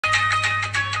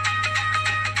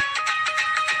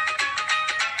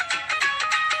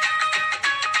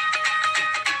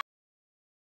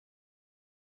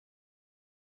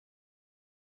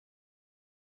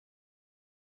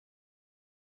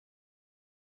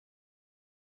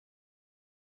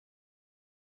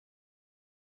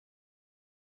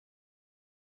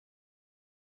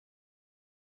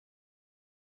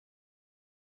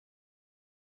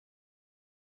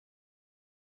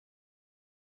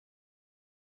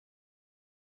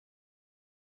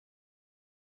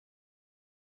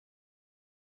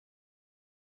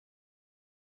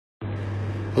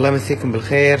الله يمسيكم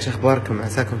بالخير، شو اخباركم؟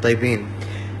 عساكم طيبين.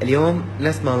 اليوم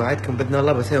نفس ما وعدتكم باذن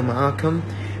الله بسوي معاكم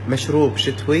مشروب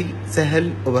شتوي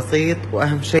سهل وبسيط،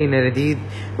 واهم شيء انه لذيذ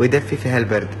ويدفي في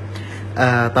هالبرد.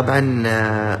 طبعا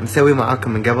مسوي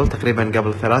معاكم من قبل، تقريبا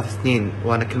قبل 3 سنين،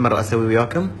 وانا كل مره اسوي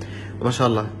وياكم وما شاء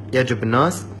الله يعجب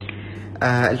الناس.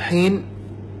 الحين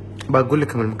بقول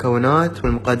لكم المكونات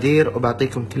والمقادير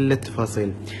وبعطيكم كل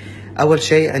التفاصيل. اول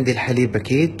شيء عندي الحليب،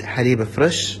 اكيد حليب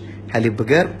فريش، حليب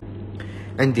بقر.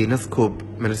 عندي نص كوب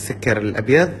من السكر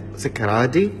الأبيض، سكر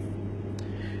عادي.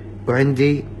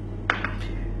 وعندي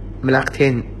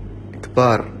ملعقتين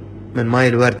كبار من ماي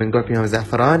الورد بنقول فيهم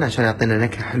زعفران عشان يعطينا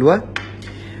نكهة حلوة.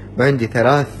 وعندي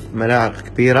 3 ملاعق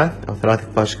كبيرة أو 3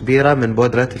 كباش كبيرة من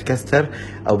بودرة الكاستر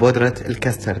أو بودرة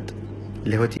الكاسترد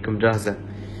اللي هو تيكم جاهزة.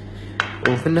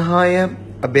 وفي النهاية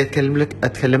أبي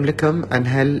أتكلم لكم عن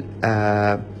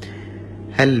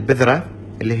هالبذرة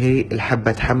اللي هي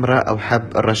الحبة حمراء أو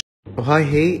حب الرشاد. وهاي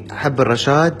هي حب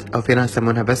الرشاد، او في ناس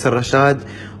يسمونها بس الرشاد،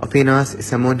 وفي ناس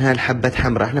يسمونها الحبة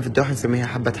حمراء. احنا في الدوحة نسميها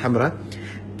حبة حمراء،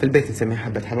 في البيت نسميها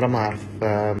حبة حمراء، ما اعرف.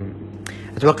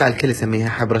 اتوقع الكل يسميها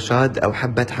حب رشاد او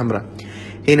حبة حمراء.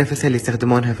 هي نفسها اللي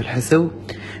يستخدمونها في الحسو.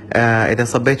 اذا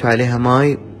صبيتوا عليها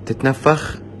ماي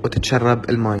تتنفخ وتتشرب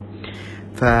الماي.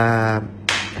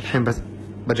 فالحين بس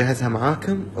بجهزها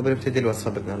معاكم وبنبتدي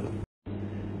الوصفة باذن الله.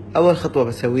 اول خطوة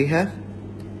بسويها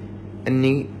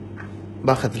اني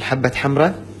باخذ الحبة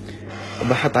حمراء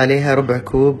وبحط عليها ربع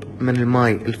كوب من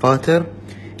الماي الفاتر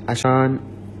عشان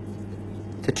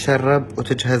تتشرب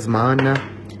وتجهز معانا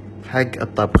حق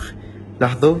الطبخ.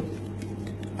 لاحظوا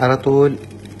على طول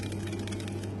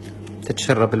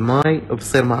تتشرب الماي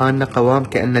وبصير معانا قوام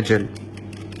كأنه جل.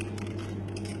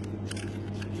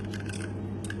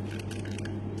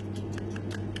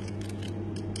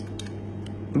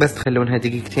 بس تخلونها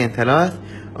دقيقتين 3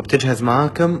 وبتجهز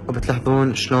معاكم،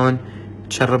 وبتلاحظون شلون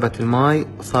تشربت الماي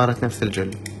وصارت نفس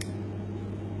الجل.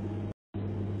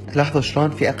 لاحظوا شلون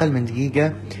في اقل من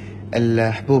دقيقة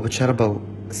الحبوب تشربوا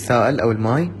السائل او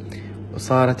الماي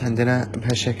وصارت عندنا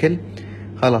بهالشكل.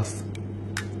 خلاص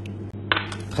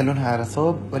خلونها على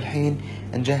صوب. والحين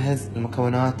نجهز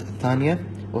المكونات الثانية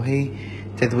وهي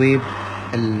تذويب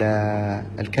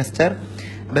الكاستر.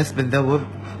 بس بنذوب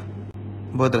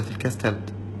بودرة الكاسترد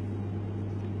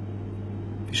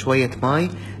في شوية ماي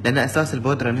لان اساس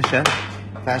البودرة نشا،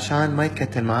 فعشان ما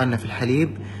يتكتل معانا في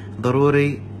الحليب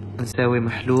ضروري نسوي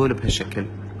محلول بهالشكل.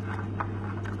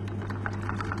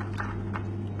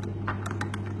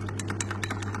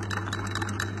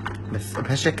 بس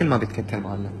بهالشكل ما بيتكتل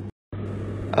معانا.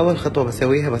 اول خطوة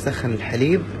بسويها بسخن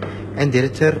الحليب. عندي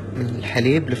لتر من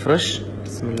الحليب الفريش،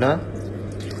 بسم الله.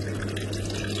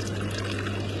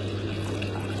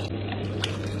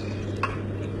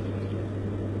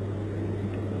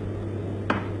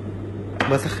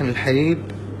 بسخن الحليب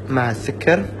مع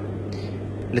السكر،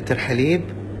 لتر حليب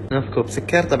نص كوب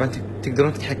سكر. طبعا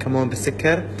تقدرون تتحكمون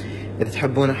بالسكر اذا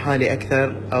تحبونه حالي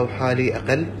اكثر او حالي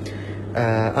اقل.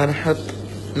 انا احط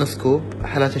نص كوب،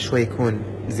 حالاته شوي يكون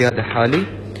زيادة حالي.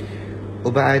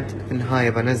 وبعد في النهاية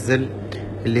بنزل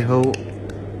اللي هو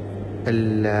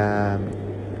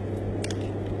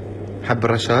حب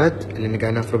الرشاد اللي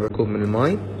نقعناه في ربع كوب من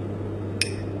الماي.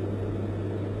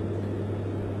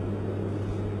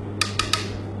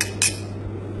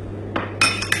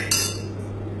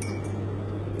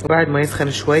 وبعد ما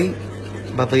يسخن شوي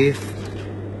بضيف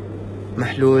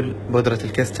محلول بودرة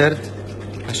الكاسترد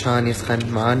عشان يسخن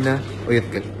معانا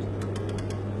ويثقل.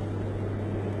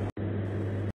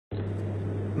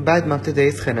 بعد ما ابتدى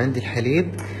يسخن عندي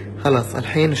الحليب، خلاص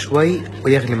الحين شوي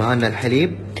ويغلي معانا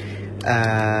الحليب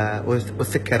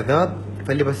والسكر ذاب.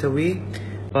 فاللي بسويه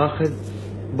باخذ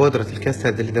بودرة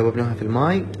الكاسترد اللي ذوبناها في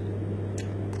الماي،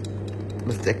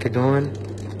 بس تأكدون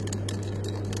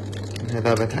انها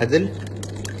ذابت عدل.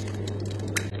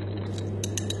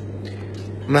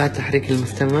 مع التحريك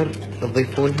المستمر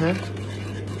تضيفونها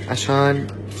عشان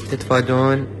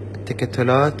تتفادون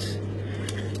التكتلات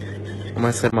وما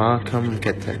يصير معاكم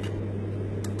مكتل.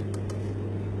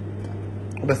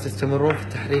 وبس تستمرون في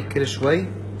التحريك كل شوي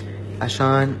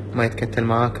عشان ما يتكتل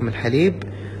معاكم الحليب.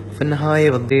 وفي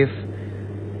النهاية بنضيف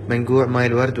منقوع ماي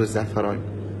الورد والزعفران.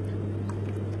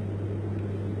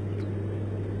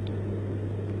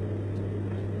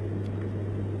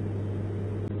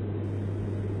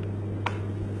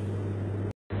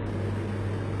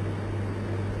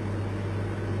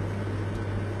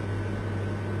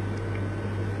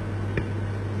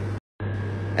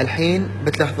 الحين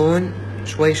بتلاحظون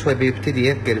شوي شوي بيبتدي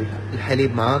يثقل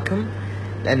الحليب معاكم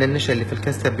لأن النشا اللي في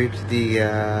الكاستر بيبتدي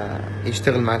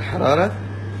يشتغل مع الحرارة.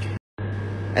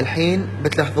 الحين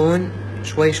بتلاحظون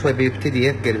شوي شوي بيبتدي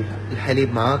يثقل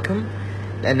الحليب معاكم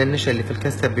لأن النشا اللي في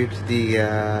الكاسترد بيبتدي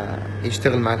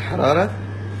يشتغل مع الحرارة.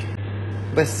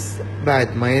 بس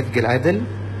بعد ما يثقل عدل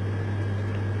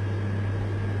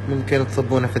ممكن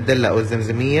تصبونه في الدلة أو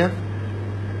الزمزمية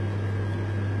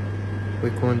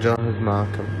ويكون جاهز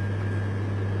معاكم.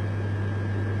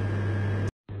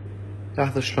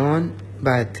 لاحظوا شلون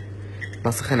بعد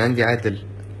ما سخن عندي عدل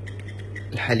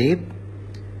الحليب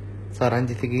صار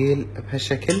عندي ثقيل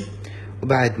بهالشكل،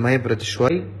 وبعد ما يبرد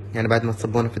شوي يعني بعد ما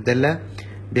تصبونه في الدلة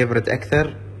بيبرد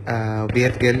أكثر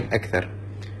وبيثقل أكثر.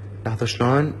 لاحظوا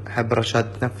شلون حب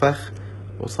رشاد تنفخ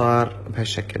وصار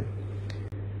بهالشكل.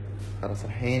 خلاص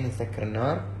الحين نسكر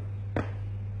النار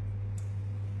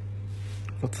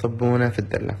وتصبونه في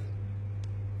الدلة.